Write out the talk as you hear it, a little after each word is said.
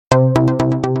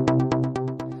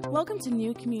Welcome to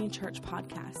New Community Church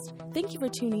Podcast. Thank you for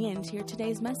tuning in to hear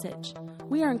today's message.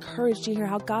 We are encouraged to hear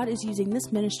how God is using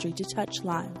this ministry to touch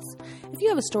lives. If you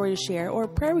have a story to share or a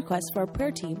prayer request for our prayer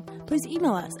team, please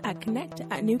email us at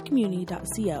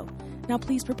connect@newcommunity.co. Now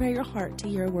please prepare your heart to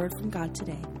hear a word from God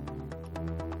today.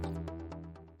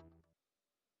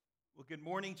 Well, good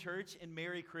morning, church, and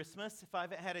Merry Christmas. If I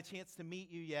haven't had a chance to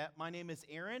meet you yet, my name is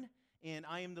Aaron, and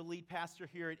I am the lead pastor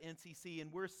here at NCC,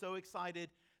 and we're so excited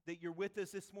that you're with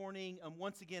us this morning.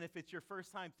 Once again, if it's your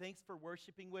first time, thanks for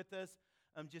worshiping with us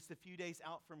just a few days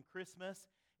out from Christmas,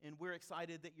 and we're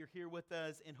excited that you're here with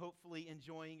us and hopefully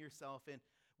enjoying yourself. And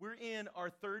we're in our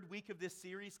third week of this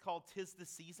series called 'Tis the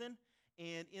Season,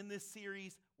 and in this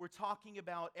series, we're talking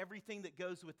about everything that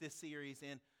goes with this series,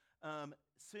 and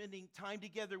spending time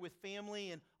together with family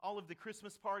and all of the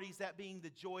Christmas parties, that being the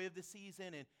joy of the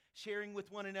season, and sharing with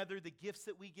one another the gifts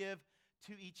that we give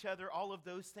to each other, all of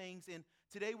those things. And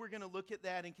today we're going to look at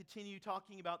that and continue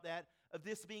talking about that, of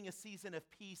this being a season of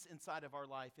peace inside of our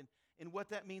life, and what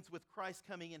that means with Christ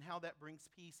coming and how that brings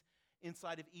peace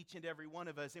inside of each and every one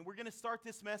of us. And we're going to start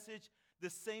this message the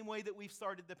same way that we've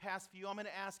started the past few. I'm going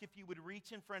to ask if you would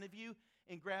reach in front of you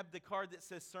and grab the card that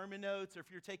says sermon notes, or if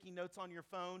you're taking notes on your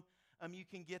phone, you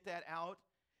can get that out.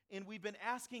 And we've been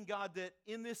asking God that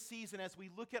in this season, as we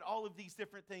look at all of these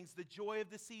different things, the joy of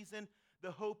the season,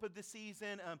 the hope of the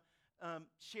season,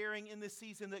 sharing in this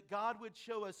season, that God would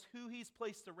show us who He's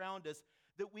placed around us,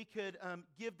 that we could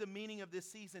give the meaning of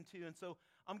this season to. And so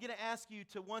I'm going to ask you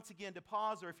to once again to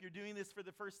pause, or if you're doing this for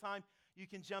the first time, you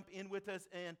can jump in with us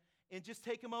and just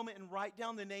take a moment and write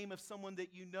down the name of someone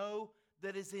that you know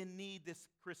that is in need this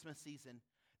Christmas season.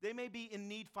 They may be in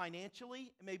need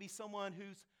financially. It may be someone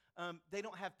who's they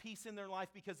don't have peace in their life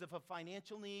because of a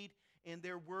financial need, and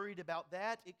they're worried about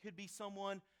that. It could be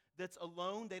someone that's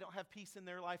alone. They don't have peace in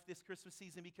their life this Christmas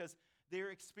season because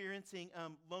they're experiencing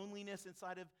loneliness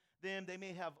inside of them. They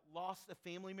may have lost a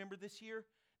family member this year.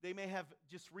 They may have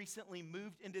just recently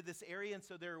moved into this area, and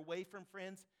so they're away from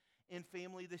friends and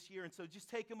family this year. And so just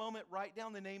take a moment, write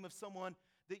down the name of someone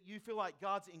that you feel like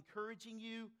God's encouraging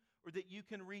you, or that you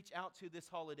can reach out to this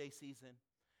holiday season.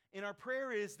 And our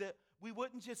prayer is that we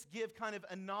wouldn't just give kind of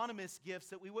anonymous gifts,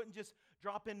 that we wouldn't just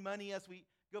drop in money as we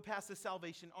go past the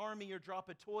Salvation Army, or drop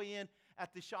a toy in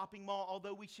at the shopping mall,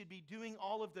 although we should be doing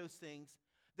all of those things,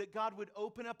 that God would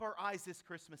open up our eyes this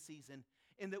Christmas season,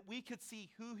 and that we could see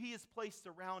who He has placed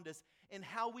around us, and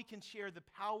how we can share the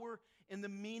power and the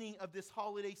meaning of this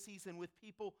holiday season with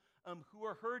people who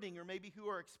are hurting, or maybe who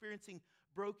are experiencing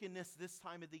brokenness this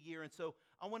time of the year. And so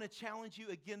I want to challenge you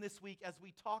again this week, as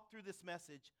we talk through this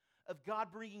message of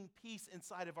God bringing peace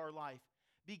inside of our life.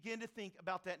 Begin to think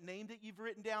about that name that you've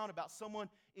written down, about someone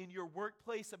in your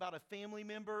workplace, about a family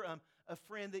member, a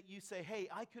friend that you say, hey,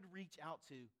 I could reach out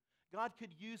to. God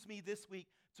could use me this week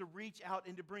to reach out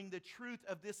and to bring the truth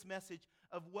of this message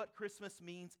of what Christmas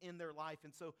means in their life.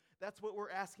 And so that's what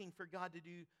we're asking for God to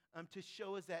do, to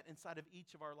show us that inside of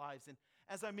each of our lives. And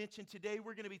as I mentioned, today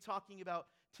we're going to be talking about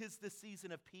 'Tis the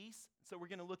Season of Peace. So we're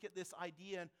going to look at this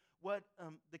idea and what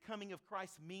the coming of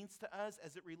Christ means to us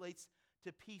as it relates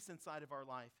to peace inside of our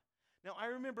life. Now, I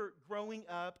remember growing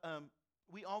up,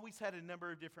 we always had a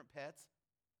number of different pets.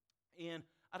 And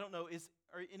I don't know,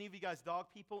 are any of you guys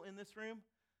dog people in this room?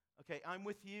 Okay, I'm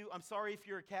with you. I'm sorry if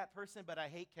you're a cat person, but I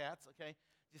hate cats, okay?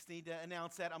 Just need to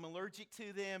announce that. I'm allergic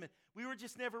to them. And we were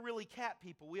just never really cat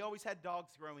people. We always had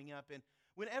dogs growing up. And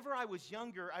whenever I was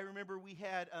younger, I remember we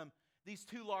had these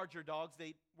two larger dogs.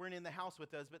 They weren't in the house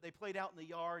with us, but they played out in the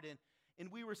yard.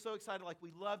 And we were so excited. Like,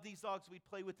 we loved these dogs. We'd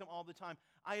play with them all the time.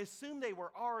 I assumed they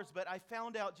were ours, but I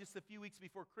found out just a few weeks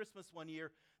before Christmas one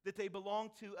year that they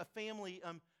belonged to a family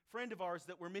friend of ours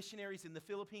that were missionaries in the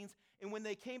Philippines. And when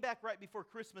they came back right before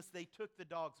Christmas, they took the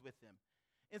dogs with them.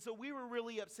 And so we were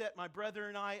really upset. My brother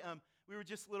and I, we were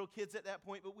just little kids at that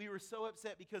point, but we were so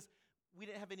upset because we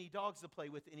didn't have any dogs to play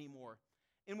with anymore.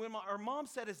 And when our mom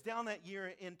sat us down that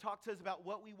year and talked to us about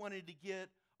what we wanted to get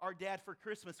our dad for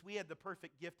Christmas, we had the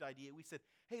perfect gift idea. We said,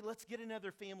 hey, let's get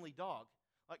another family dog.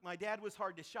 Like, my dad was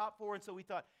hard to shop for, and so we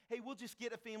thought, hey, we'll just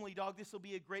get a family dog. This will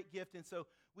be a great gift. And so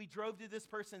we drove to this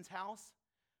person's house.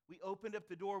 We opened up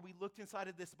the door. We looked inside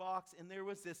of this box, and there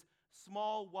was this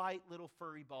small white little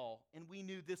furry ball. And we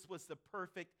knew this was the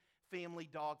perfect family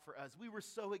dog for us. We were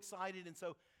so excited. And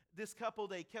so this couple,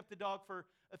 they kept the dog for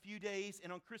a few days.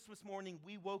 And on Christmas morning,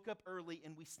 we woke up early,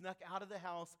 and we snuck out of the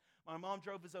house. My mom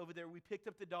drove us over there. We picked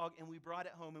up the dog, and we brought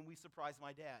it home, and we surprised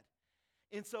my dad.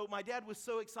 And so my dad was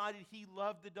so excited. He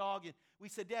loved the dog. And we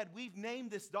said, Dad, we've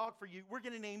named this dog for you. We're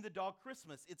going to name the dog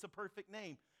Christmas. It's a perfect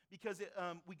name, because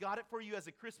we got it for you as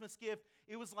a Christmas gift.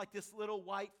 It was like this little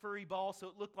white furry ball, so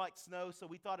it looked like snow. So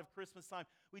we thought of Christmas time.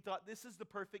 We thought this is the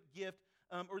perfect gift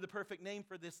or the perfect name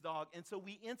for this dog. And so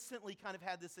we instantly kind of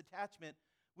had this attachment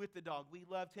with the dog. We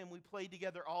loved him. We played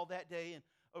together all that day and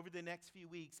over the next few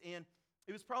weeks. And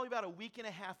it was probably about a week and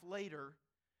a half later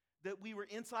that we were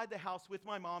inside the house with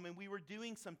my mom, and we were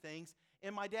doing some things.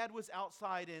 And my dad was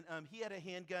outside, and he had a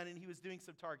handgun, and he was doing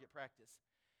some target practice.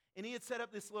 And he had set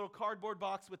up this little cardboard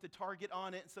box with the target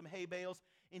on it and some hay bales,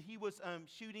 and he was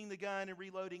shooting the gun and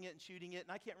reloading it and shooting it,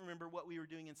 and I can't remember what we were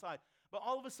doing inside. But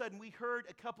all of a sudden, we heard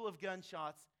a couple of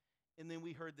gunshots, and then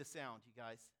we heard the sound, you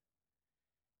guys.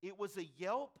 It was a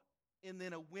yelp and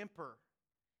then a whimper,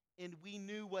 and we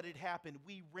knew what had happened.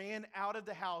 We ran out of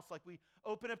the house, like we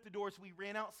opened up the doors, we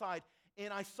ran outside,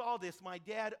 and I saw this, my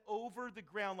dad over the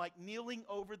ground, like kneeling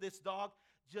over this dog,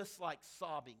 just like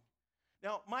sobbing.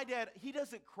 Now, my dad, he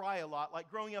doesn't cry a lot. Like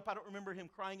growing up, I don't remember him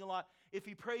crying a lot. If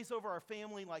he prays over our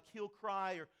family, like he'll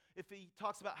cry, or if he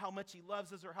talks about how much he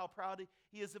loves us or how proud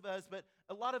he is of us. But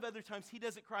a lot of other times, he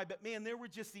doesn't cry. But man, there were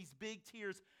just these big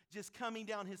tears just coming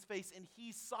down his face, and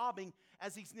he's sobbing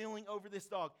as he's kneeling over this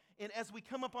dog. And as we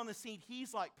come up on the scene,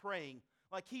 he's like praying.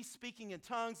 Like he's speaking in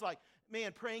tongues, like,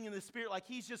 man, praying in the Spirit. Like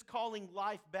he's just calling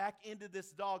life back into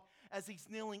this dog as he's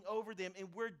kneeling over them. And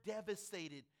we're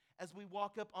devastated as we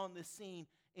walk up on this scene,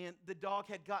 and the dog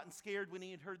had gotten scared when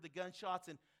he had heard the gunshots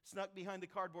and snuck behind the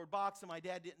cardboard box, and my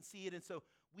dad didn't see it, and so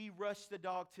we rushed the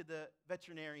dog to the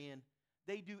veterinarian.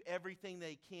 They do everything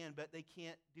they can, but they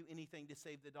can't do anything to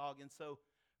save the dog, and so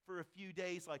for a few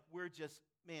days, like we're just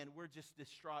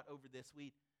distraught over this.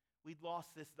 We'd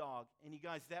lost this dog, and you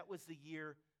guys, that was the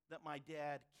year that my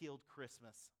dad killed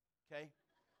Christmas, okay?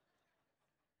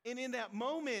 And in that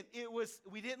moment,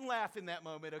 we didn't laugh in that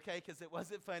moment, okay, because it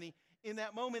wasn't funny. In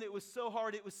that moment, it was so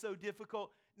hard, it was so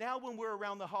difficult. Now when we're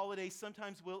around the holidays,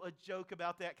 sometimes we'll joke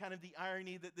about that, kind of the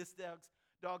irony that this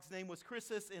dog's name was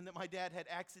Christmas and that my dad had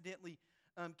accidentally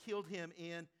killed him.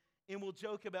 And we'll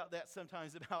joke about that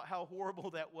sometimes, about how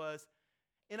horrible that was.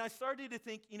 And I started to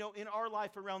think, in our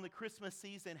life around the Christmas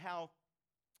season, how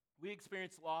we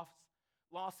experience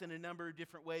loss in a number of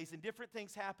different ways, and different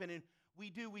things happen, and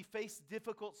we face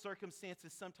difficult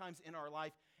circumstances sometimes in our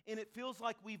life, and it feels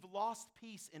like we've lost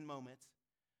peace in moments.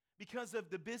 Because of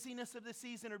the busyness of the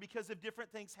season or because of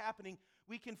different things happening,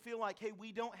 we can feel like, hey,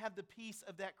 we don't have the peace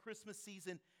of that Christmas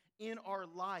season in our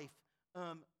life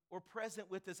or present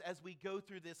with us as we go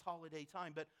through this holiday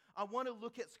time. But I want to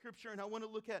look at Scripture, and I want to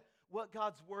look at what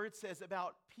God's Word says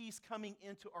about peace coming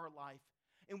into our life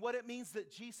and what it means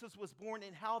that Jesus was born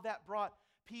and how that brought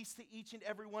peace to each and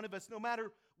every one of us, no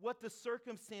matter what the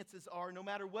circumstances are, no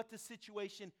matter what the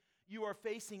situation you are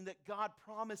facing, that God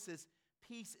promises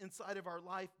peace inside of our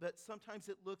life, but sometimes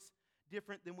it looks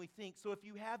different than we think. So if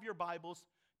you have your Bibles,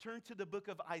 turn to the book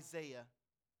of Isaiah.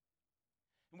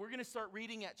 And we're going to start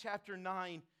reading at chapter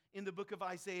 9 in the book of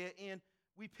Isaiah, and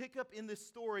we pick up in this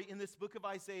story, in this book of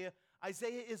Isaiah.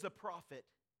 Isaiah is a prophet.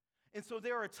 And so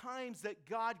there are times that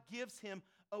God gives him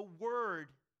a word.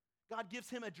 God gives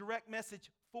him a direct message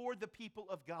for the people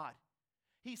of God.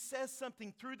 He says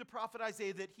something through the prophet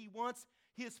Isaiah that he wants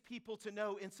his people to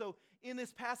know. And so in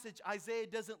this passage, Isaiah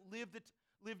doesn't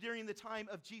live during the time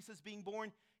of Jesus being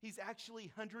born. He's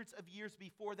actually hundreds of years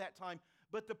before that time.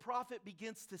 But the prophet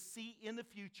begins to see in the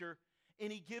future,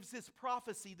 and he gives this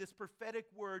prophecy, this prophetic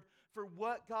word for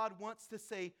what God wants to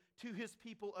say to his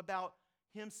people about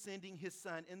him sending his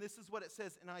son. And this is what it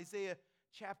says in Isaiah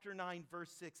chapter 9,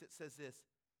 verse 6. It says this: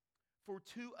 "For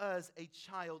to us a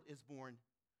child is born,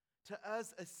 to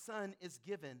us a son is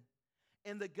given,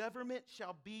 and the government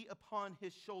shall be upon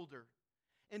his shoulder.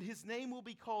 And his name will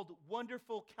be called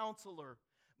Wonderful Counselor,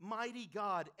 Mighty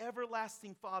God,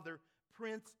 Everlasting Father,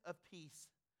 Prince of Peace.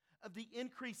 Of the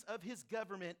increase of his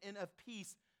government and of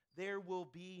peace there will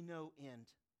be no end."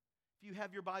 If you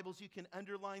have your Bibles, you can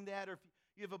underline that, or if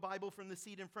you have a Bible from the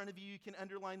seat in front of you, you can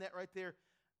underline that right there.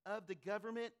 Of the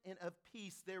government and of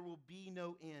peace there will be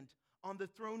no end. On the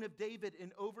throne of David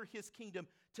and over his kingdom,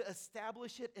 to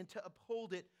establish it and to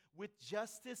uphold it with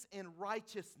justice and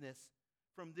righteousness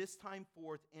from this time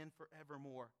forth and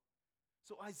forevermore.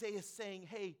 So Isaiah is saying,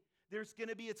 hey, there's going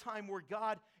to be a time where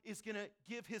God is going to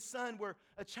give his son, where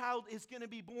a child is going to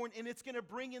be born, and it's going to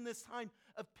bring in this time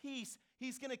of peace.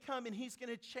 He's going to come and he's going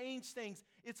to change things.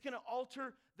 It's going to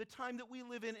alter the time that we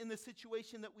live in the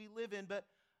situation that we live in. But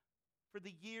for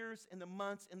the years and the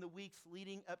months and the weeks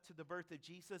leading up to the birth of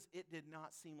Jesus, it did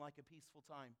not seem like a peaceful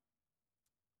time.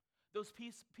 Those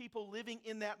people living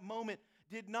in that moment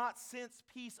did not sense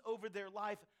peace over their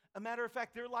life. A matter of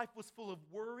fact, their life was full of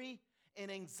worry and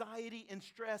anxiety and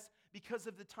stress because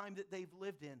of the time that they've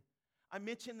lived in. I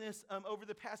mentioned this over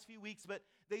the past few weeks, but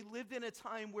they lived in a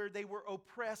time where they were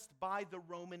oppressed by the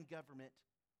Roman government.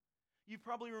 You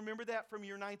probably remember that from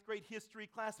your 9th grade history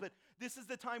class, but this is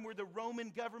the time where the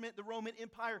Roman government, the Roman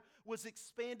Empire, was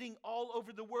expanding all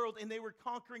over the world, and they were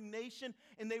conquering nation,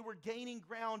 and they were gaining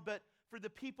ground, but for the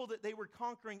people that they were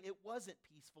conquering, it wasn't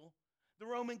peaceful. The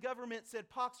Roman government said,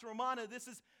 Pax Romana, this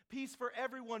is peace for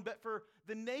everyone, but for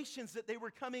the nations that they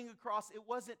were coming across, it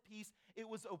wasn't peace, it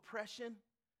was oppression,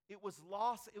 it was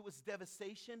loss, it was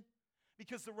devastation.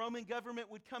 Because the Roman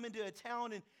government would come into a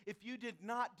town, and if you did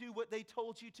not do what they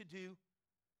told you to do,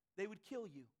 they would kill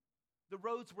you. The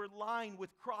roads were lined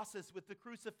with crosses, with the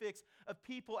crucifix of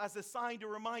people as a sign to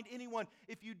remind anyone,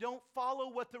 if you don't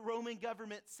follow what the Roman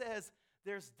government says,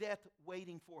 there's death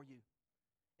waiting for you.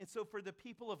 And so for the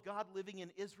people of God living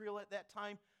in Israel at that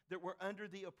time that were under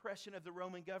the oppression of the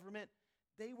Roman government,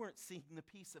 they weren't seeing the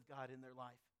peace of God in their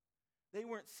life. They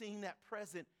weren't seeing that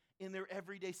present in their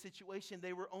everyday situation.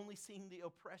 They were only seeing the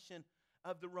oppression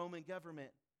of the Roman government.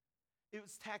 It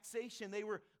was taxation. They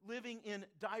were living in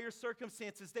dire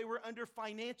circumstances. They were under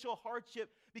financial hardship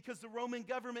because the Roman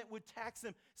government would tax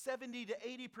them 70 to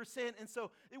 80%. And so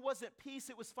it wasn't peace,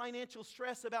 it was financial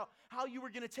stress about how you were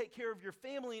going to take care of your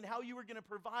family and how you were going to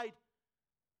provide.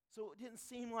 So it didn't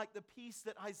seem like the peace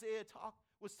that Isaiah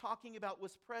was talking about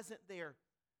was present there.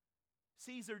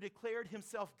 Caesar declared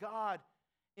himself God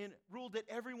and ruled that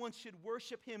everyone should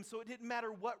worship him. So it didn't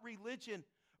matter what religion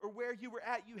or where you were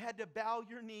at, you had to bow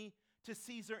your knee to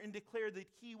Caesar and declare that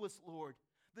he was Lord,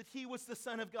 that he was the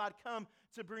Son of God come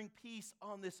to bring peace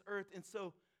on this earth. And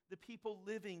so the people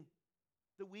living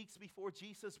the weeks before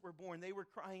Jesus were born, they were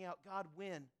crying out, God,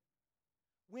 when?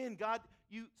 When? God,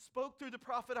 you spoke through the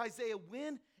prophet Isaiah.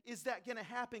 When is that going to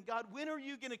happen? God, when are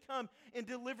you going to come and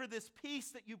deliver this peace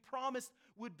that you promised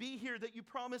would be here, that you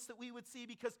promised that we would see?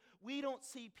 Because we don't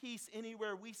see peace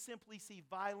anywhere. We simply see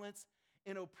violence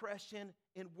and oppression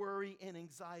and worry and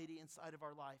anxiety inside of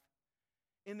our life.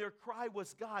 And their cry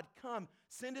was, God, come,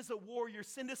 send us a warrior,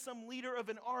 send us some leader of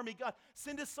an army. God,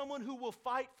 send us someone who will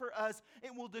fight for us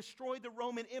and will destroy the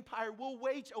Roman Empire. We'll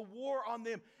wage a war on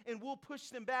them and we'll push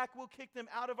them back. We'll kick them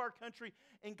out of our country.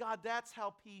 And God, that's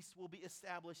how peace will be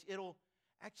established. It'll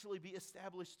actually be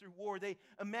established through war. They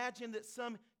imagined that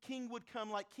some king would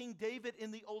come like King David in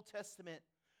the Old Testament,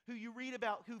 who you read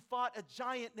about, who fought a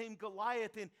giant named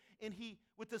Goliath, and he,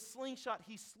 with a slingshot,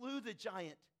 he slew the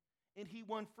giant. And he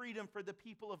won freedom for the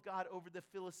people of God over the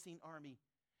Philistine army.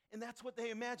 And that's what they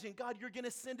imagined. God, you're going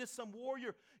to send us some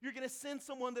warrior. You're going to send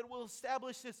someone that will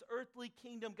establish this earthly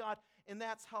kingdom, God. And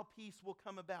that's how peace will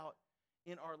come about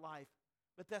in our life.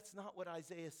 But that's not what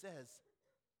Isaiah says.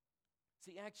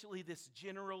 See, actually, this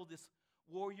general, this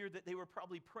warrior that they were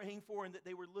probably praying for and that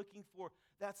they were looking for,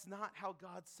 that's not how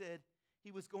God said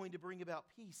he was going to bring about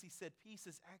peace. He said peace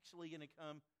is actually going to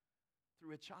come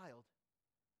through a child,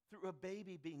 through a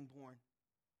baby being born.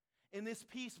 And this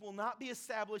peace will not be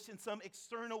established in some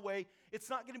external way. It's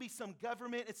not going to be some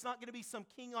government. It's not going to be some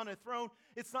king on a throne.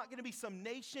 It's not going to be some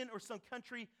nation or some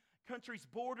country's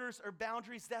borders or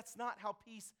boundaries. That's not how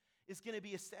peace is going to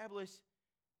be established.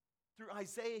 Through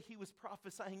Isaiah, he was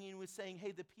prophesying and was saying,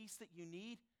 hey, the peace that you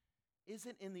need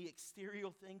isn't in the exterior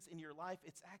things in your life.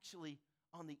 It's actually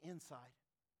on the inside.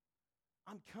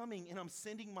 I'm coming and I'm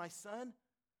sending my son,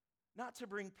 not to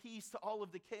bring peace to all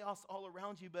of the chaos all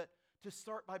around you, but to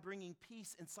start by bringing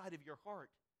peace inside of your heart,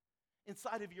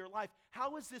 inside of your life.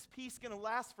 How is this peace going to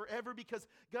last forever? Because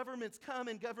governments come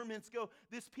and governments go.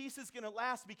 This peace is going to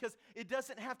last because it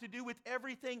doesn't have to do with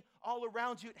everything all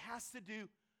around you. It has to do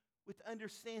with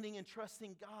understanding and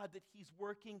trusting God that he's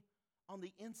working on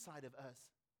the inside of us,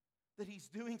 that he's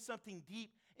doing something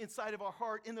deep inside of our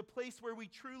heart. In the place where we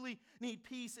truly need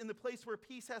peace, in the place where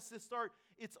peace has to start,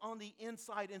 it's on the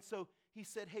inside. And so he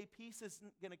said, hey, peace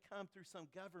isn't going to come through some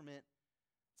government.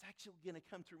 It's actually going to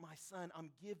come through my son. I'm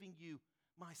giving you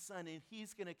my son, and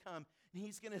he's going to come, and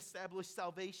he's going to establish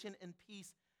salvation and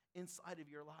peace inside of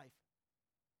your life.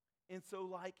 And so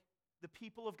like the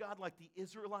people of God, like the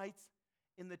Israelites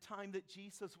in the time that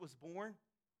Jesus was born,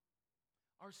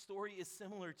 our story is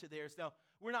similar to theirs. Now,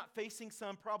 we're not facing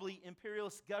some probably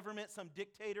imperialist government, some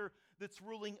dictator that's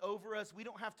ruling over us. We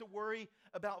don't have to worry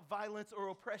about violence or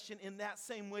oppression in that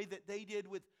same way that they did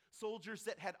with soldiers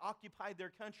that had occupied their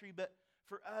country. But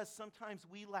for us, sometimes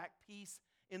we lack peace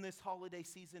in this holiday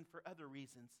season for other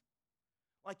reasons.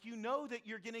 Like, you know that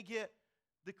you're going to get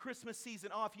the Christmas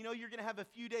season off. You know, you're going to have a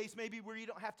few days maybe where you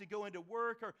don't have to go into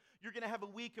work, or you're going to have a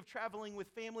week of traveling with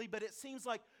family, but it seems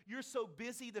like you're so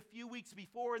busy the few weeks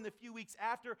before and the few weeks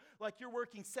after, like you're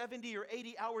working 70 or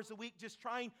 80 hours a week just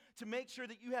trying to make sure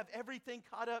that you have everything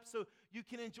caught up so you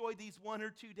can enjoy these 1 or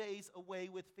 2 days away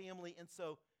with family. And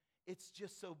so it's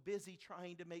just so busy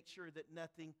trying to make sure that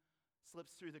nothing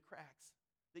slips through the cracks,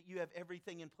 that you have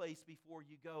everything in place before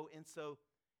you go. And so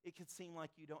it could seem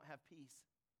like you don't have peace.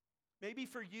 Maybe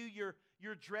for you,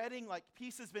 you're dreading, like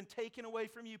peace has been taken away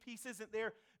from you. Peace isn't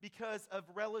there because of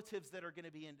relatives that are going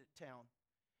to be in town.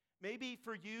 Maybe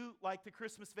for you, like the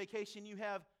Christmas vacation, you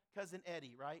have Cousin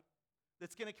Eddie, right?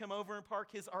 That's going to come over and park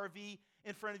his RV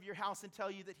in front of your house and tell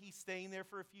you that he's staying there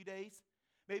for a few days.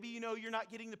 Maybe you know you're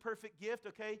not getting the perfect gift,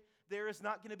 okay? There is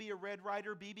not going to be a Red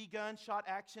Ryder BB gun shot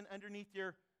action underneath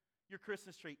your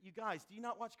Christmas tree. You guys, do you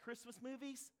not watch Christmas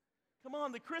movies? Come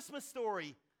on, The Christmas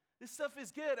Story. This stuff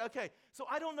is good. Okay, so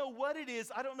I don't know what it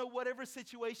is. I don't know whatever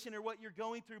situation or what you're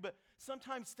going through, but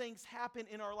sometimes things happen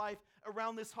in our life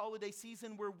around this holiday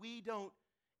season where we don't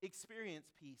experience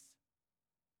peace,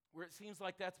 where it seems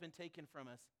like that's been taken from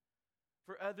us.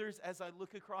 For others, as I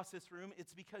look across this room,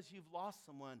 it's because you've lost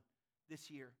someone this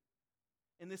year.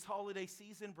 And this holiday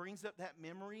season brings up that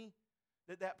memory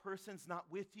that that person's not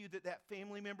with you, that that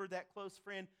family member, that close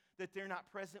friend, that they're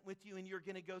not present with you, and you're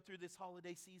going to go through this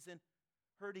holiday season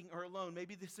hurting or alone.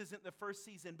 Maybe this isn't the first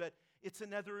season, but it's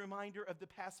another reminder of the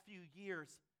past few years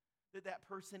that that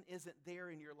person isn't there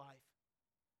in your life.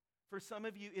 For some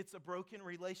of you, it's a broken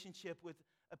relationship with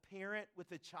a parent,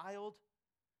 with a child,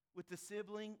 with a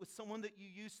sibling, with someone that you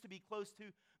used to be close to,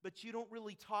 but you don't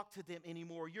really talk to them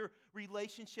anymore. Your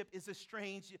relationship is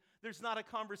estranged. There's not a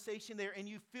conversation there, and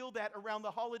you feel that around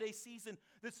the holiday season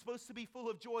that's supposed to be full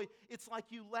of joy. It's like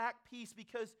you lack peace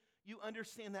because you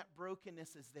understand that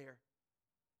brokenness is there.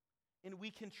 And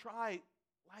we can try,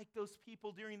 like those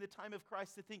people during the time of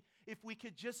Christ, to think, if we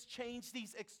could just change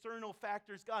these external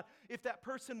factors, God, if that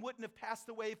person wouldn't have passed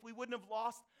away, if we wouldn't have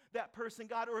lost that person,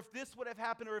 God, or if this would have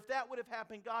happened, or if that would have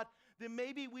happened, God, then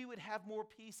maybe we would have more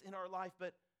peace in our life.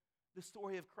 But the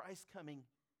story of Christ coming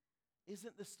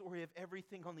isn't the story of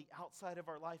everything on the outside of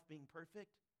our life being perfect.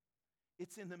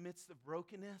 It's in the midst of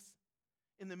brokenness,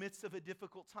 in the midst of a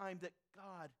difficult time, that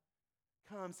God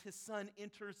comes. His Son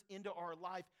enters into our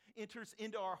life, enters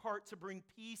into our heart to bring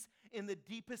peace in the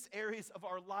deepest areas of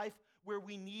our life where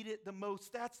we need it the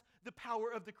most. That's the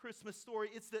power of the Christmas story.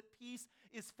 It's that peace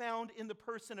is found in the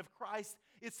person of Christ.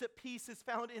 It's that peace is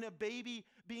found in a baby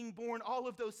being born all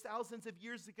of those thousands of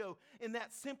years ago. And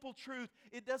that simple truth,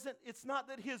 it's not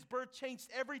that his birth changed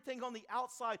everything on the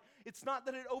outside. It's not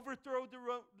that it overthrew the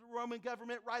Roman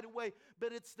government right away,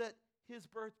 but it's that his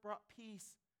birth brought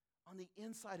peace on the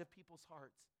inside of people's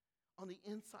hearts, on the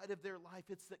inside of their life.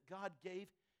 It's that God gave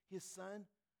his Son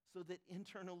so that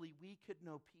internally we could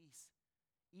know peace,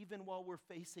 even while we're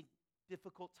facing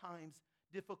difficult times,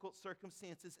 difficult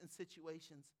circumstances and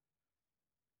situations.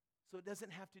 So it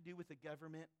doesn't have to do with the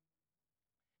government.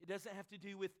 It doesn't have to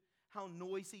do with how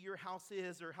noisy your house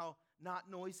is or how not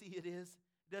noisy it is.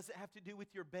 It doesn't have to do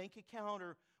with your bank account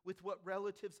or with what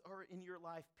relatives are in your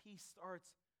life. Peace starts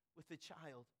with the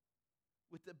child,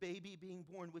 with the baby being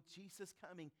born, with Jesus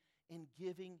coming and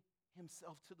giving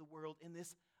himself to the world, in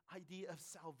this idea of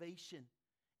salvation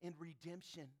and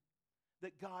redemption,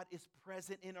 that God is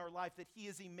present in our life, that he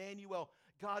is Emmanuel,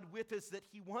 God with us, that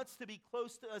he wants to be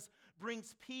close to us,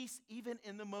 brings peace even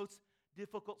in the most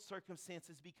difficult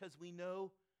circumstances, because we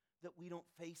know that we don't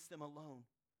face them alone,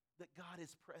 that God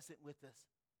is present with us.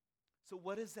 So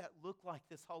what does that look like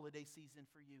this holiday season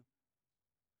for you?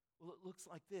 Well, it looks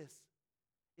like this.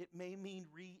 It may mean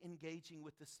re-engaging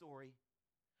with the story.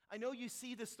 I know you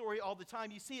see the story all the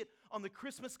time. You see it on the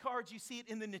Christmas cards. You see it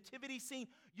in the nativity scene.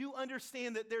 You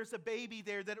understand that there's a baby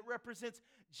there, that it represents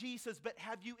Jesus, but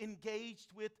have you engaged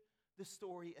with the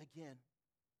story again?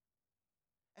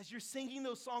 As you're singing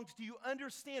those songs, do you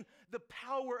understand the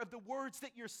power of the words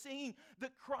that you're singing?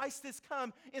 That Christ has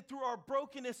come, and through our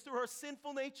brokenness, through our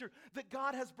sinful nature, that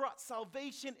God has brought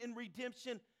salvation and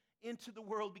redemption into the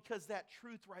world, because that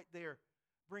truth right there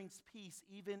brings peace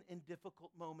even in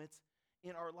difficult moments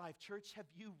in our life. Church, have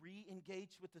you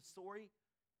re-engaged with the story?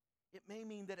 It may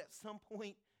mean that at some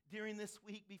point during this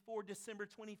week before December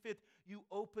 25th, you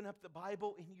open up the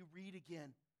Bible and you read again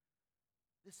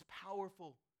this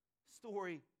powerful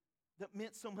story that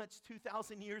meant so much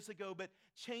 2,000 years ago, but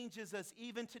changes us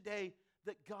even today,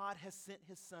 that God has sent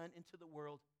his Son into the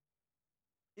world.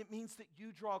 It means that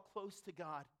you draw close to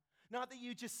God. Not that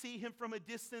you just see him from a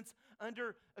distance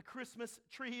under a Christmas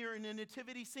tree or in a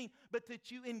nativity scene, but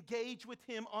that you engage with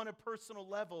him on a personal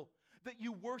level. that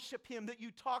you worship him, that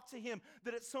you talk to him,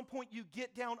 that at some point you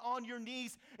get down on your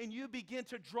knees and you begin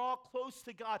to draw close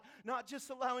to God, not just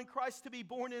allowing Christ to be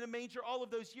born in a manger all of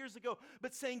those years ago,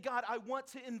 but saying, God, I want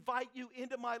to invite you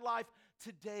into my life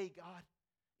today, God,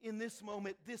 in this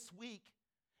moment, this week,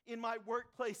 in my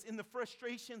workplace, in the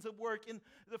frustrations of work, in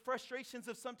the frustrations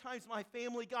of sometimes my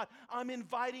family. God, I'm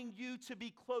inviting you to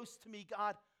be close to me,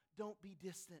 God. Don't be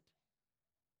distant.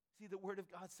 See, the Word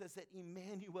of God says that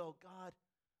Emmanuel, God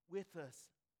with us.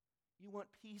 You want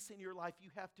peace in your life, you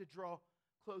have to draw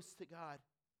close to God.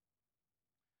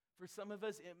 For some of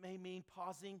us, it may mean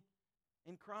pausing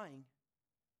and crying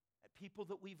at people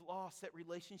that we've lost, at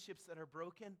relationships that are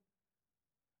broken.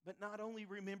 But not only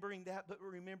remembering that, but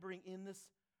remembering in this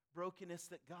brokenness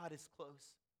that God is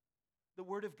close. The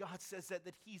Word of God says that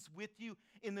He's with you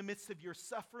in the midst of your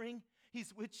suffering.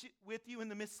 He's with you in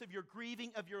the midst of your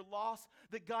grieving, of your loss,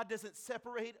 that God doesn't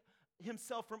separate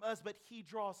himself from us, but he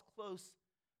draws close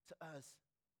to us.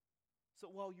 So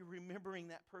while you're remembering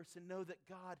that person, know that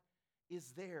God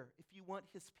is there. If you want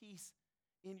his peace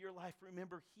in your life,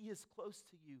 remember he is close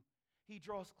to you. He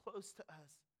draws close to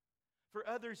us. For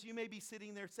others, you may be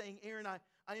sitting there saying, Aaron, I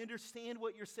understand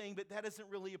what you're saying, but that doesn't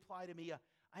really apply to me.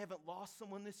 I haven't lost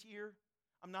someone this year.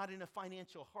 I'm not in a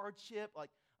financial hardship.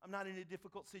 I'm not in a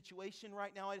difficult situation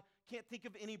right now. I can't think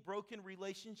of any broken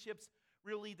relationships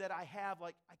really that I have.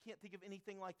 I can't think of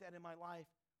anything like that in my life.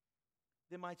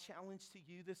 Then my challenge to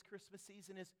you this Christmas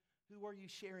season is, who are you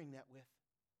sharing that with?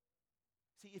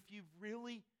 See, if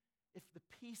the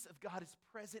peace of God is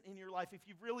present in your life, if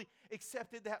you've really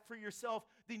accepted that for yourself,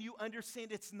 then you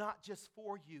understand it's not just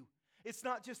for you. It's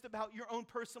not just about your own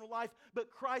personal life,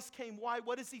 but Christ came. Why?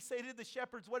 What does he say to the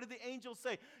shepherds? What do the angels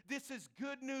say? This is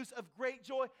good news of great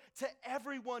joy to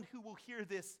everyone who will hear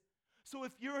this. So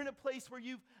if you're in a place where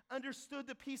you've understood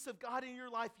the peace of God in your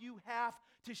life, you have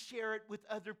to share it with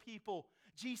other people.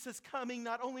 Jesus coming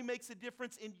not only makes a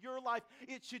difference in your life,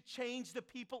 it should change the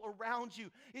people around you.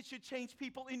 It should change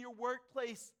people in your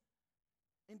workplace.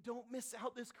 And don't miss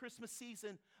out this Christmas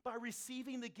season by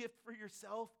receiving the gift for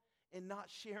yourself and not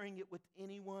sharing it with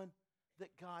anyone that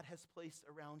God has placed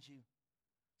around you.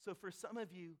 So for some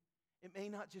of you, it may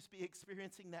not just be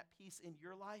experiencing that peace in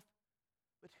your life,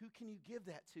 but who can you give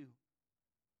that to?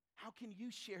 How can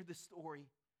you share the story?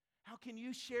 How can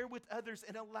you share with others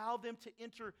and allow them to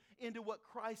enter into what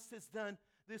Christ has done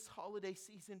this holiday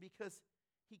season, because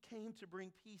he came to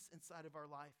bring peace inside of our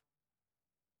life?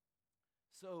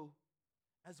 So,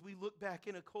 as we look back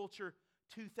in a culture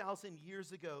 2,000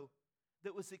 years ago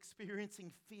that was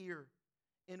experiencing fear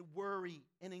and worry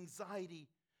and anxiety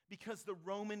because the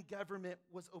Roman government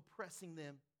was oppressing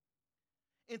them.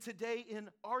 And today in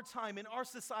our time, in our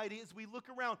society, as we look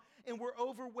around and we're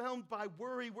overwhelmed by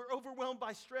worry, we're overwhelmed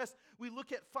by stress, we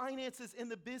look at finances and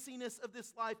the busyness of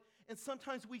this life, and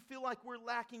sometimes we feel like we're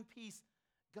lacking peace.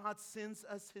 God sends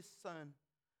us his Son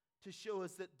to show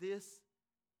us that this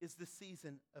is the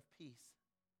season of peace.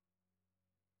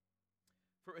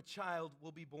 For a child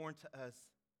will be born to us,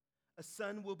 a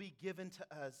son will be given to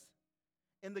us,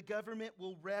 and the government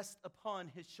will rest upon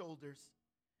his shoulders.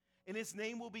 And his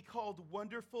name will be called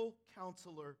Wonderful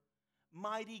Counselor,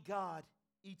 Mighty God,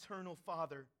 Eternal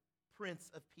Father, Prince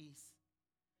of Peace.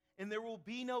 And there will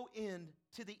be no end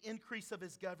to the increase of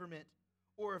his government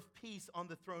or of peace on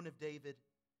the throne of David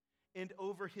and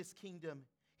over his kingdom.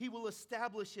 He will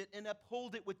establish it and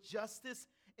uphold it with justice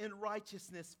and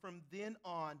righteousness from then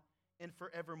on and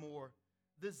forevermore.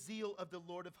 The zeal of the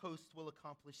Lord of hosts will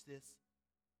accomplish this.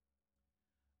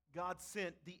 God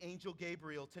sent the angel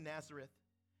Gabriel to Nazareth,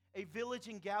 a village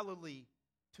in Galilee,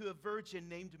 to a virgin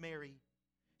named Mary.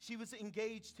 She was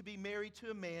engaged to be married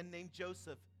to a man named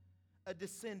Joseph, a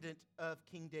descendant of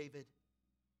King David.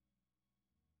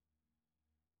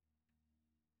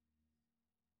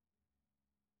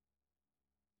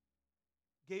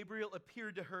 Gabriel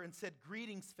appeared to her and said,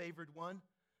 "Greetings, favored one.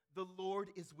 The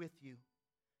Lord is with you."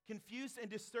 Confused and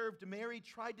disturbed, Mary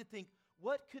tried to think,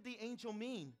 what could the angel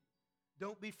mean?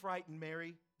 "Don't be frightened,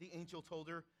 Mary," the angel told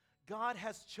her. "God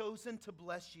has chosen to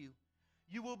bless you.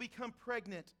 You will become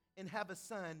pregnant and have a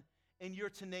son, and you're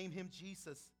to name him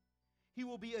Jesus. He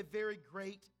will be a very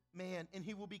great man, and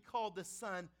he will be called the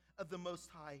Son of the Most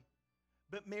High."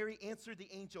 But Mary answered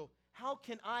the angel, "How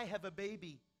can I have a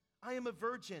baby? I am a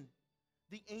virgin."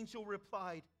 The angel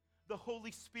replied, "The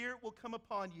Holy Spirit will come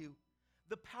upon you.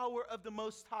 The power of the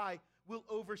Most High will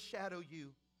overshadow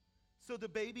you. So the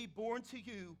baby born to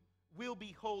you will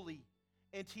be holy,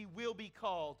 and he will be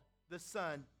called the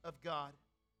Son of God."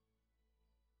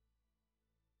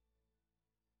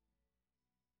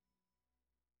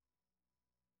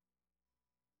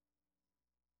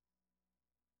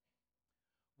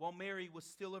 While Mary was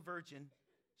still a virgin,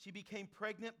 she became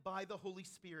pregnant by the Holy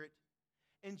Spirit.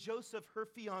 And Joseph, her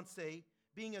fiancé,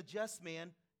 being a just man,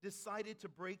 decided to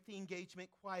break the engagement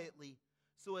quietly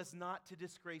so as not to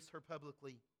disgrace her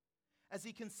publicly. As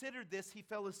he considered this, he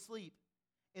fell asleep,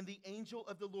 and the angel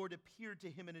of the Lord appeared to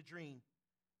him in a dream.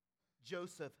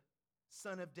 Joseph,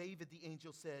 son of David, the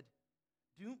angel said,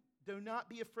 do not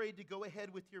be afraid to go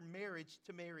ahead with your marriage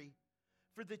to Mary,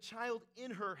 for the child in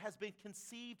her has been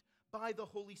conceived by the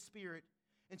Holy Spirit,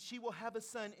 and she will have a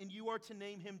son, and you are to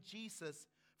name him Jesus,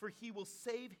 for he will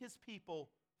save his people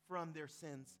from their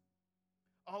sins.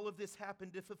 All of this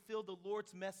happened to fulfill the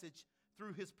Lord's message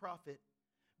through his prophet.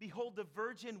 Behold, the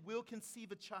virgin will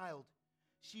conceive a child.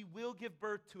 She will give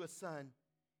birth to a son.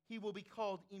 He will be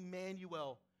called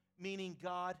Emmanuel, meaning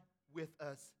God with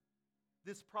us.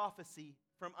 This prophecy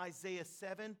from Isaiah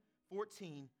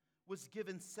 7:14 was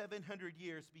given 700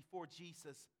 years before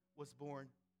Jesus was born.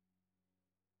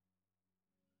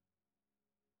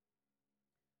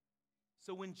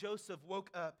 So when Joseph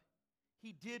woke up,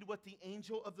 he did what the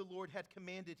angel of the Lord had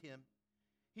commanded him.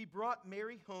 He brought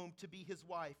Mary home to be his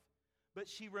wife, but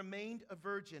she remained a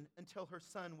virgin until her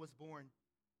son was born.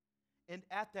 And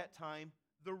at that time,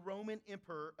 the Roman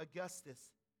Emperor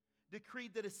Augustus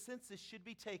decreed that a census should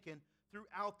be taken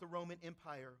throughout the Roman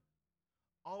Empire.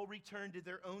 All returned to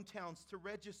their own towns to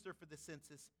register for the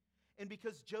census. And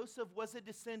because Joseph was a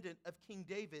descendant of King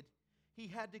David, he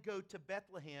had to go to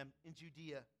Bethlehem in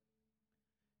Judea,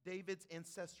 David's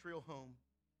ancestral home.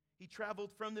 He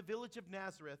traveled from the village of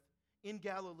Nazareth in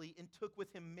Galilee and took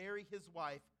with him Mary, his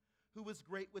wife, who was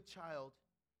great with child.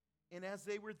 And as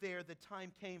they were there, the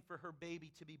time came for her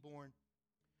baby to be born.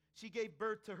 She gave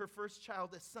birth to her first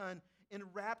child, a son,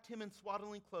 and wrapped him in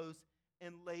swaddling clothes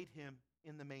and laid him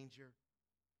in the manger.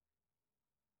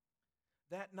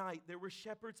 That night, there were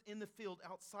shepherds in the field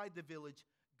outside the village,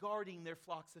 guarding their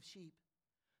flocks of sheep.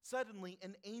 Suddenly,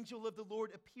 an angel of the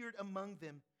Lord appeared among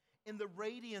them, and the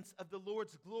radiance of the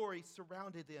Lord's glory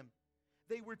surrounded them.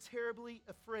 They were terribly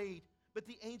afraid, but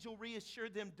the angel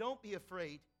reassured them, "Don't be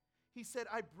afraid." He said,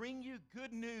 "I bring you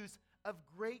good news of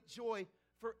great joy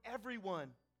for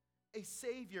everyone. A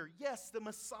Savior, yes, the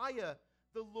Messiah,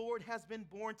 the Lord, has been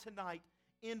born tonight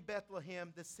in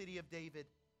Bethlehem, the city of David.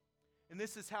 And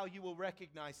this is how you will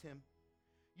recognize him.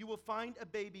 You will find a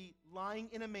baby lying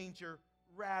in a manger,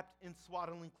 wrapped in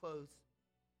swaddling clothes."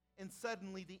 And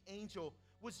suddenly the angel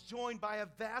was joined by a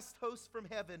vast host from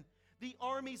heaven, the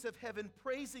armies of heaven,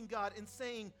 praising God and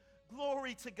saying,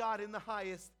 "Glory to God in the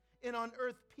highest, and on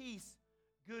earth peace,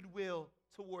 goodwill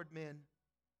toward men."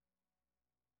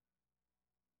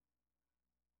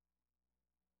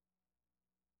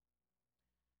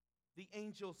 The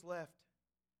angels left,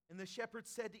 and the shepherds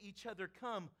said to each other,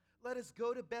 "Come, let us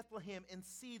go to Bethlehem and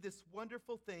see this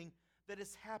wonderful thing that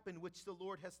has happened, which the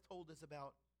Lord has told us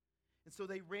about." And so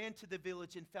they ran to the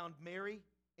village and found Mary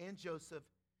and Joseph,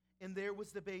 and there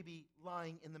was the baby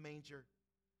lying in the manger.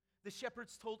 The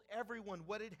shepherds told everyone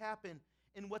what had happened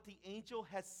and what the angel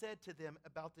had said to them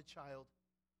about the child.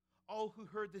 All who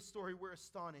heard this story were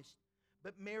astonished,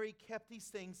 but Mary kept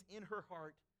these things in her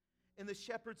heart. And the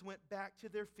shepherds went back to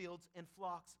their fields and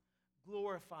flocks,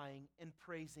 glorifying and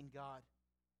praising God.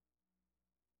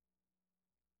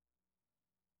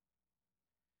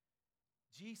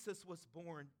 Jesus was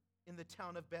born in the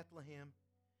town of Bethlehem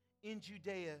in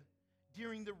Judea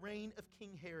during the reign of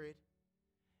King Herod.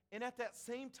 And at that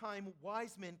same time,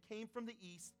 wise men came from the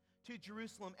east to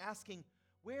Jerusalem asking,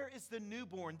 "Where is the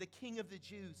newborn, the King of the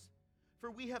Jews? For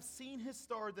we have seen his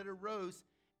star that arose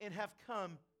and have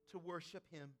come to worship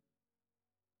him."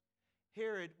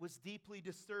 Herod was deeply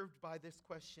disturbed by this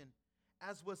question,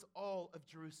 as was all of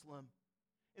Jerusalem.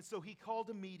 And so he called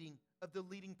a meeting of the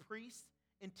leading priests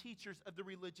and teachers of the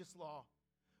religious law.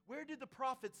 "Where did the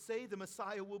prophets say the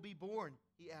Messiah will be born?"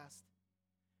 he asked.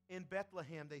 "In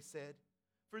Bethlehem," they said.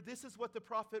 "For this is what the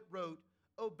prophet wrote,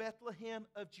 O Bethlehem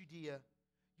of Judea,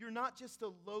 you're not just a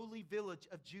lowly village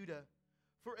of Judah,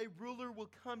 for a ruler will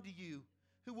come to you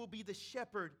who will be the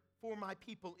shepherd for my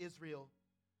people Israel."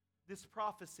 This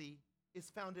prophecy is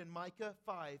found in Micah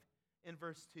 5 and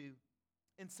verse 2.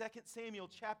 In 2 Samuel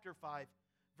chapter 5,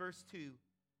 verse 2,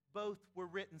 both were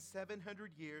written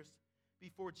 700 years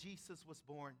before Jesus was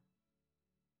born.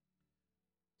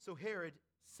 So Herod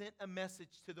sent a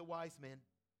message to the wise men,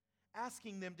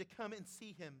 asking them to come and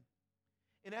see him.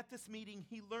 And at this meeting,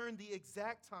 he learned the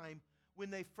exact time when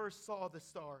they first saw the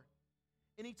star.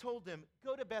 And he told them,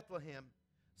 "Go to Bethlehem,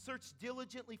 search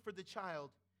diligently for the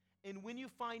child, and when you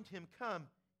find him,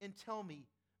 come and tell me,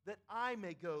 that I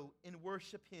may go and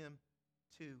worship him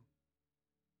too."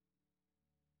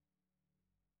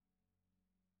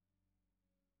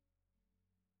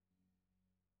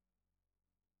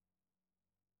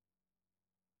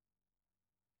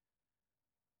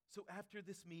 So after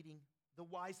this meeting, the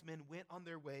wise men went on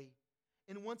their way,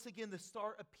 and once again the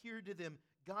star appeared to them,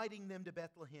 guiding them to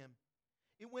Bethlehem.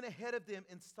 It went ahead of them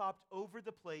and stopped over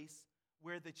the place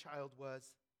where the child was.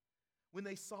 When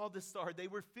they saw the star, they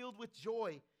were filled with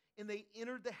joy, and they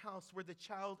entered the house where the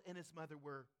child and his mother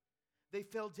were. They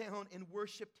fell down and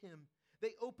worshiped him.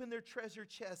 They opened their treasure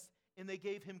chests, and they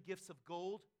gave him gifts of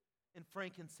gold and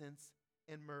frankincense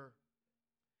and myrrh.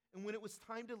 And when it was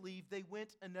time to leave, they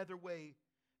went another way,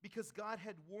 because God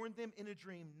had warned them in a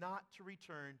dream not to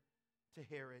return to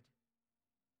Herod.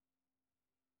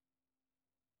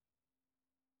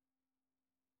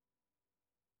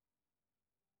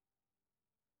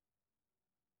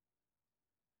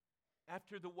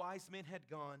 After the wise men had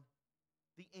gone,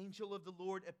 the angel of the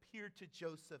Lord appeared to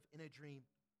Joseph in a dream.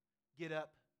 Get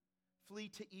up, flee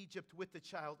to Egypt with the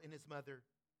child and his mother.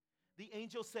 The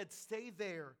angel said, stay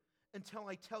there until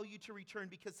I tell you to return,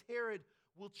 because Herod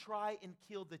will try and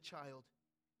kill the child.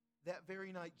 That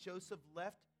very night, Joseph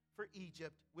left for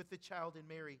Egypt with the child and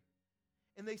Mary,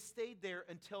 and they stayed there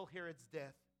until Herod's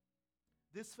death.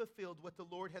 This fulfilled what the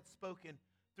Lord had spoken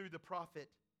through the prophet.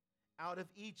 Out of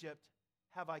Egypt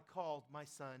have I called my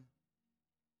son.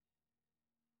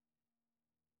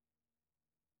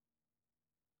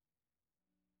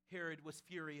 Herod was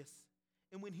furious,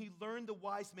 and when he learned the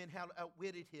wise men had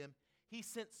outwitted him, he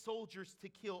sent soldiers to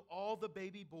kill all the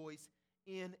baby boys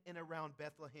in and around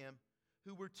Bethlehem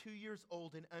who were 2 years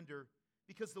old and under,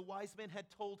 because the wise men had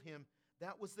told him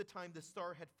that was the time the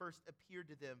star had first appeared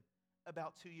to them,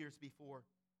 about 2 years before.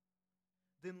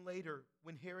 Then later,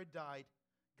 when Herod died,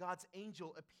 God's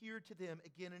angel appeared to them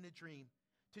again in a dream,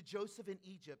 to Joseph in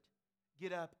Egypt.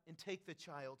 Get up and take the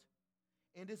child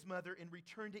and his mother and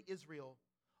return to Israel.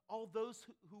 All those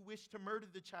who wish to murder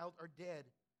the child are dead.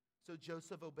 So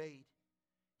Joseph obeyed.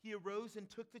 He arose and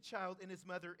took the child and his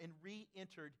mother and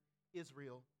re-entered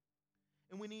Israel.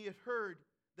 And when he had heard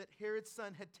that Herod's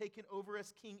son had taken over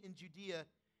as king in Judea,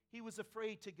 he was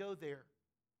afraid to go there.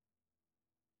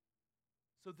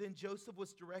 So then Joseph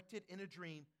was directed in a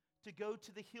dream to go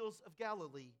to the hills of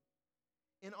Galilee.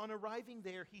 And on arriving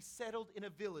there, he settled in a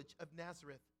village of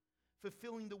Nazareth,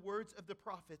 fulfilling the words of the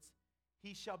prophets,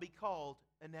 he shall be called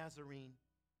a Nazarene.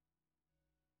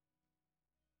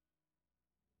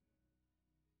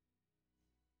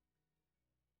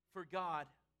 For God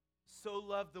so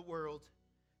loved the world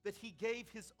that he gave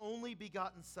his only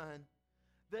begotten Son,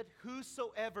 that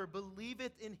whosoever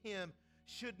believeth in him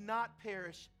should not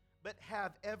perish, but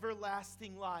have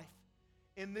everlasting life.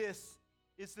 And this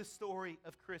is the story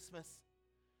of Christmas.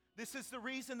 This is the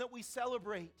reason that we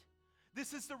celebrate.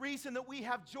 This is the reason that we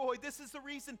have joy. This is the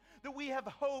reason that we have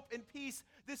hope and peace.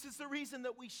 This is the reason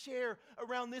that we share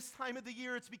around this time of the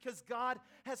year. It's because God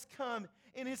has come,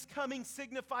 and his coming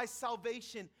signifies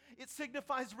salvation. It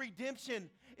signifies redemption.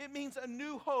 It means a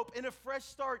new hope and a fresh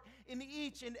start in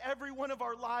each and every one of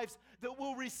our lives, that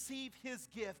will receive his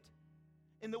gift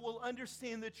and that will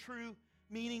understand the true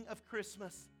meaning of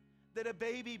Christmas. That a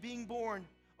baby being born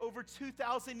over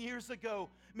 2,000 years ago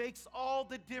makes all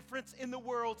the difference in the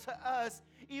world to us,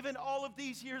 even all of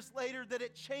these years later, that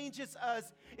it changes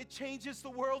us. It changes the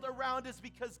world around us,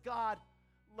 because God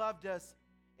loved us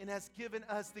and has given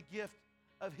us the gift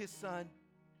of his Son.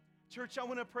 Church, I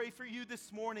want to pray for you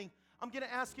this morning. I'm going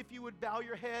to ask if you would bow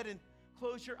your head and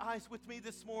close your eyes with me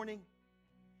this morning.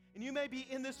 And you may be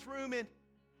in this room, and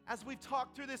as we've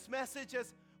talked through this message,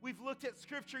 as we've looked at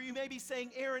Scripture, you may be saying,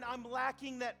 Aaron, I'm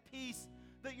lacking that peace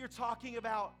that you're talking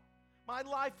about. My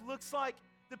life looks like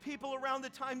the people around the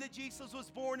time that Jesus was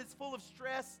born. It's full of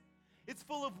stress. It's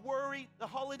full of worry. The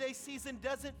holiday season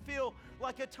doesn't feel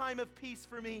like a time of peace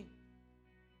for me.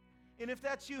 And if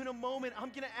that's you, in a moment, I'm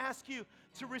going to ask you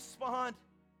to respond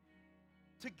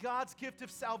to God's gift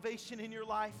of salvation in your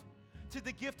life, to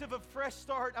the gift of a fresh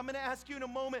start. I'm going to ask you in a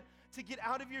moment to get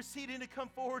out of your seat and to come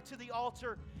forward to the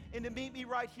altar and to meet me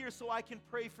right here so I can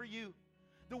pray for you.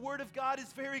 The Word of God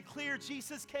is very clear.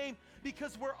 Jesus came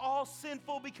because we're all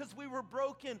sinful, because we were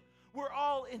broken. We're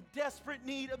all in desperate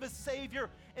need of a Savior,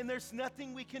 and there's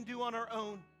nothing we can do on our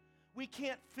own. We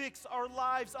can't fix our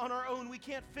lives on our own. We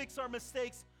can't fix our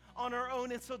mistakes on our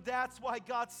own. And so that's why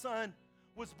God's Son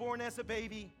was born as a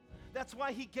baby. That's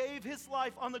why he gave his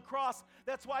life on the cross.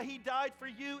 That's why he died for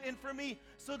you and for me,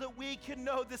 so that we can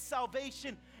know the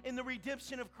salvation and the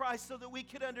redemption of Christ, so that we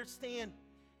could understand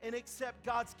and accept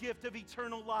God's gift of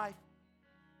eternal life.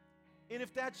 And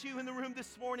if that's you in the room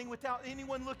this morning, without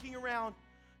anyone looking around,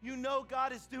 you know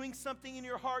God is doing something in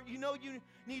your heart. You know you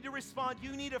need to respond.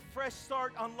 You need a fresh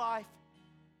start on life.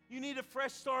 You need a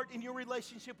fresh start in your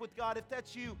relationship with God. If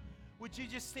that's you, would you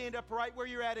just stand up right where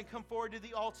you're at and come forward to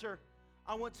the altar?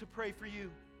 I want to pray for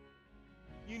you.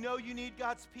 You know you need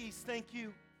God's peace. Thank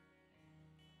you.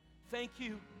 Thank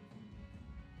you.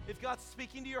 If God's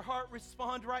speaking to your heart,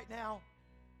 respond right now.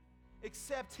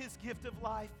 Accept His gift of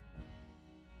life.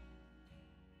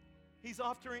 He's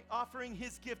offering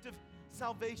His gift of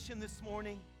salvation this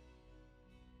morning.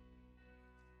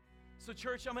 So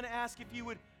church, I'm going to ask if you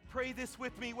would pray this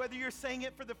with me, whether you're saying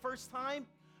it for the first time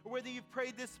or whether you've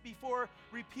prayed this before.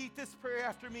 Repeat this prayer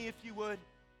after me if you would.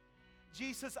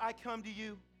 Jesus, I come to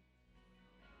you.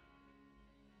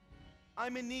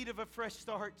 I'm in need of a fresh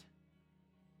start.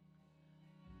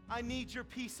 I need your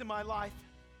peace in my life.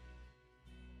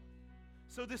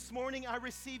 So this morning I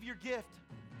receive your gift.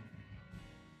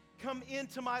 Come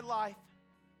into my life.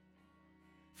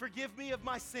 Forgive me of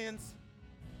my sins.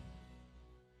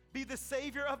 Be the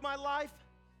Savior of my life.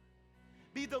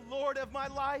 Be the Lord of my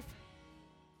life.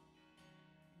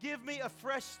 Give me a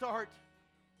fresh start.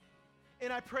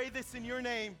 And I pray this in your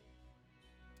name.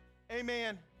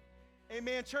 Amen.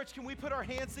 Amen. Church, can we put our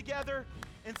hands together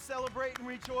and celebrate and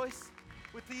rejoice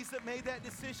with these that made that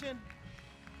decision?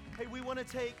 Hey, we want to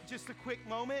take just a quick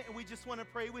moment and we just want to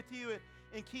pray with you.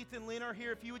 And Keith and Lynn are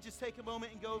here. If you would just take a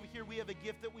moment and go over here, we have a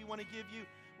gift that we want to give you.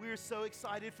 We are so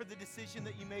excited for the decision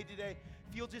that you made today.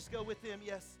 If you'll just go with them,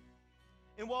 yes.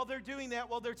 And while they're doing that,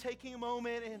 while they're taking a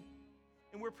moment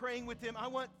and we're praying with them, I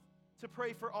want to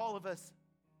pray for all of us.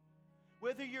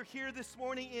 Whether you're here this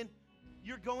morning and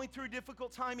you're going through a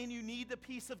difficult time and you need the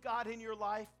peace of God in your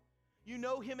life, you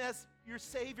know Him as your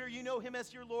Savior, you know Him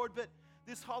as your Lord, but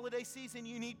this holiday season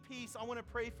you need peace, I want to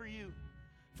pray for you.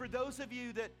 For those of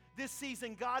you that this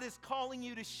season God is calling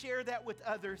you to share that with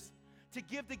others, to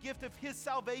give the gift of His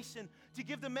salvation, to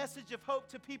give the message of hope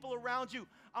to people around you,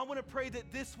 I want to pray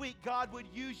that this week God would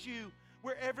use you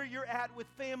wherever you're at with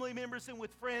family members and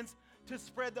with friends to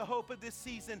spread the hope of this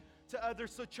season to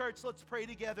others. So church, let's pray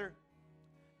together.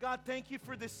 God, thank you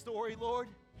for this story, Lord.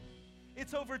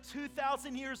 It's over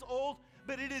 2,000 years old,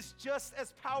 but it is just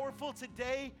as powerful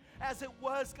today as it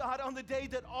was, God, on the day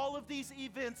that all of these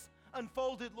events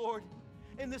unfolded, Lord.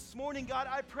 And this morning, God,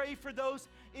 I pray for those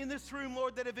in this room,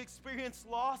 Lord, that have experienced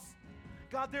loss.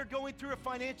 God, they're going through a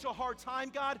financial hard time,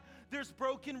 God. There's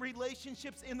broken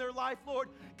relationships in their life, Lord.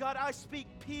 God, I speak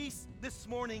peace this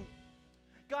morning.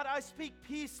 God, I speak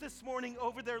peace this morning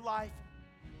over their life.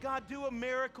 God, do a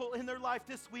miracle in their life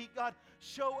this week. God,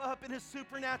 show up in a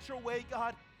supernatural way,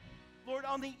 God. Lord,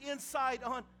 on the inside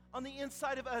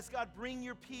of us, God, bring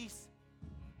your peace.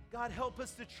 God, help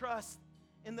us to trust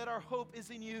and that our hope is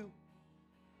in you.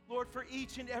 Lord, for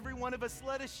each and every one of us,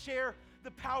 let us share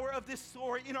the power of this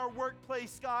story in our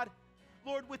workplace, God.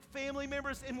 Lord, with family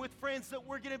members and with friends that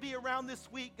we're going to be around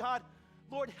this week, God.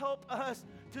 Lord, help us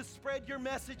to spread your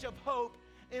message of hope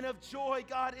and of joy,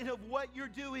 God, and of what you're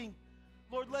doing.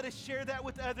 Lord, let us share that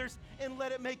with others and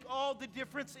let it make all the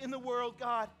difference in the world,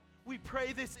 God. We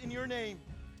pray this in your name.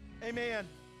 Amen.